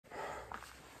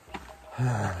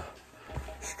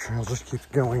This trail just keeps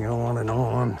going on and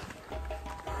on.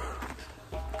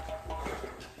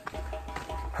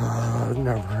 It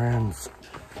never ends.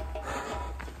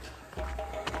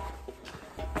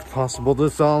 It's possible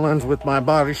this all ends with my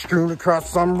body strewn across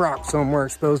some rock somewhere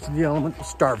exposed to the element and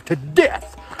starved to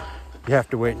death. You have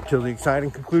to wait until the exciting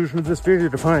conclusion of this video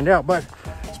to find out, but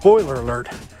spoiler alert,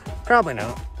 probably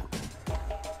not.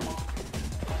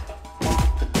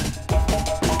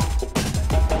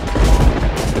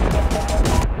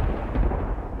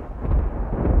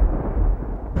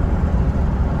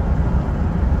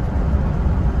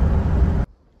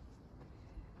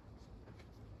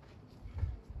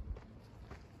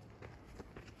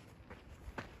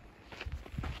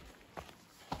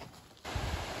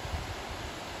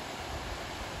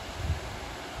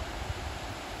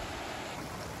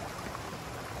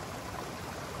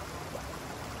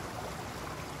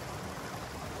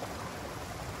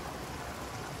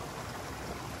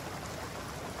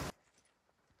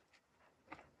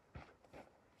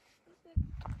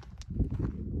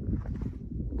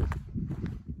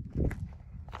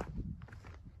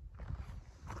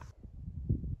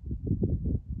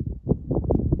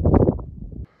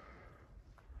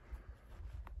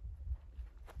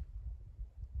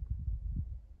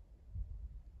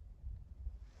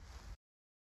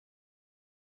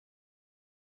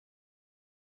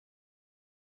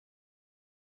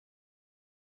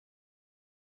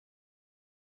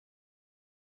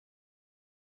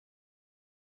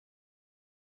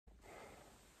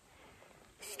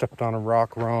 Stepped on a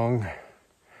rock wrong.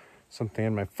 Something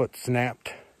in my foot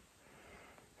snapped.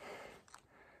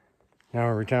 Now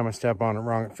every time I step on it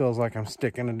wrong, it feels like I'm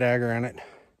sticking a dagger in it.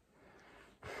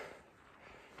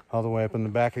 All the way up in the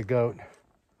back of goat.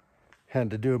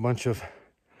 Had to do a bunch of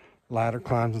ladder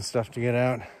climbs and stuff to get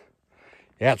out.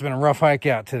 Yeah, it's been a rough hike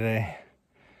out today.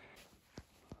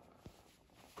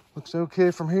 Looks okay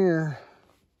from here.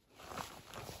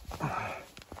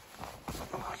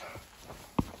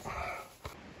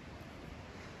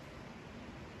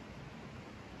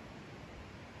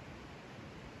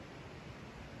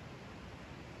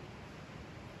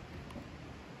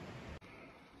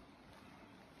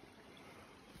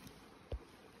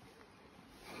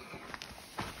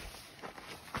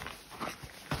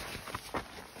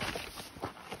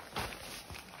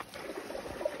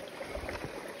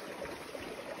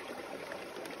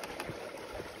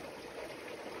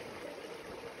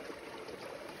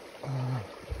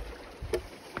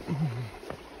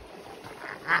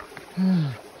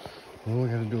 Well, we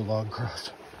gotta do a log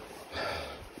cross.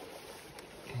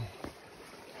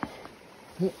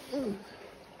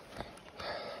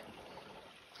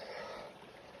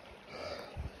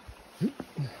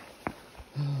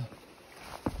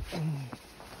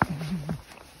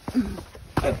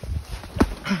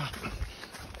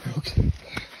 Okay.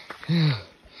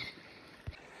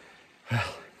 Well,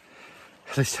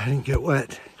 at least I didn't get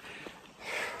wet.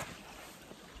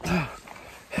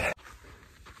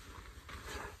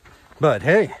 But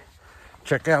hey,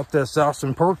 check out this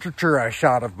awesome portraiture I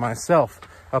shot of myself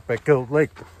up at Goat Lake,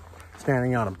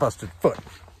 standing on a busted foot.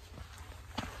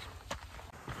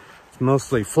 It's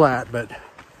mostly flat, but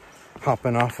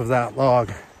hopping off of that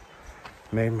log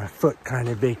made my foot kind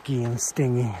of achy and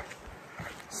stingy.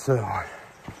 So,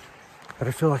 but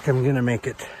I feel like I'm gonna make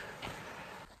it.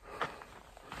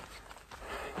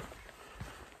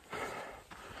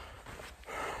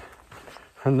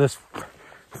 And this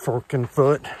forking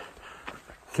foot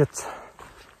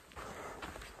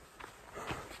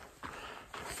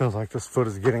feels like this foot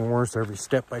is getting worse every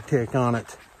step I take on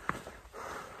it.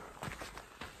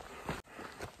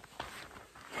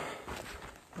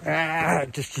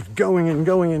 It just keeps going and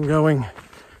going and going.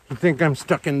 You think I'm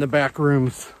stuck in the back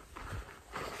rooms.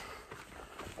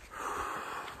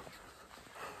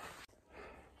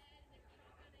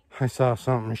 I saw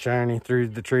something shiny through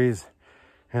the trees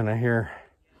and I hear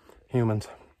humans.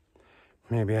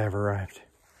 Maybe I've arrived.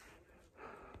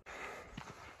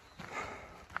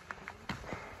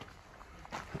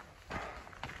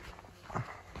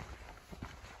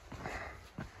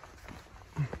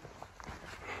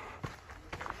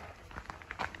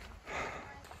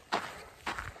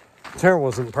 There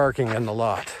wasn't parking in the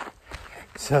lot,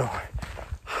 so I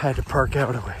had to park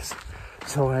out a ways.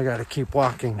 So I gotta keep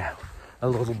walking now a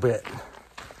little bit.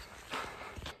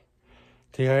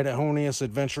 The Idahonius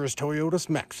Adventurous Toyotas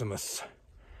Maximus.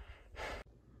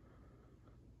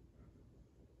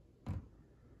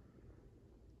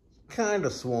 Kind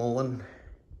of swollen.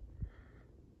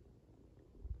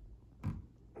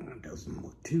 It doesn't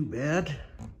look too bad.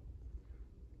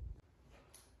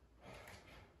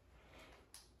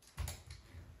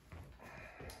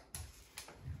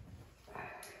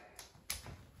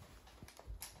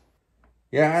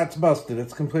 Yeah, it's busted.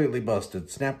 It's completely busted.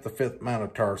 Snap the 5th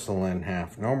metatarsal in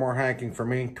half. No more hiking for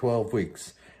me, 12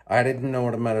 weeks. I didn't know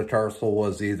what a metatarsal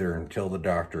was either until the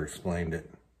doctor explained it.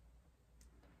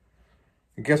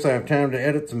 I guess I have time to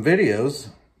edit some videos.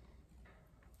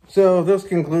 So this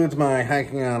concludes my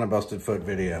hiking on a busted foot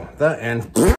video. The end.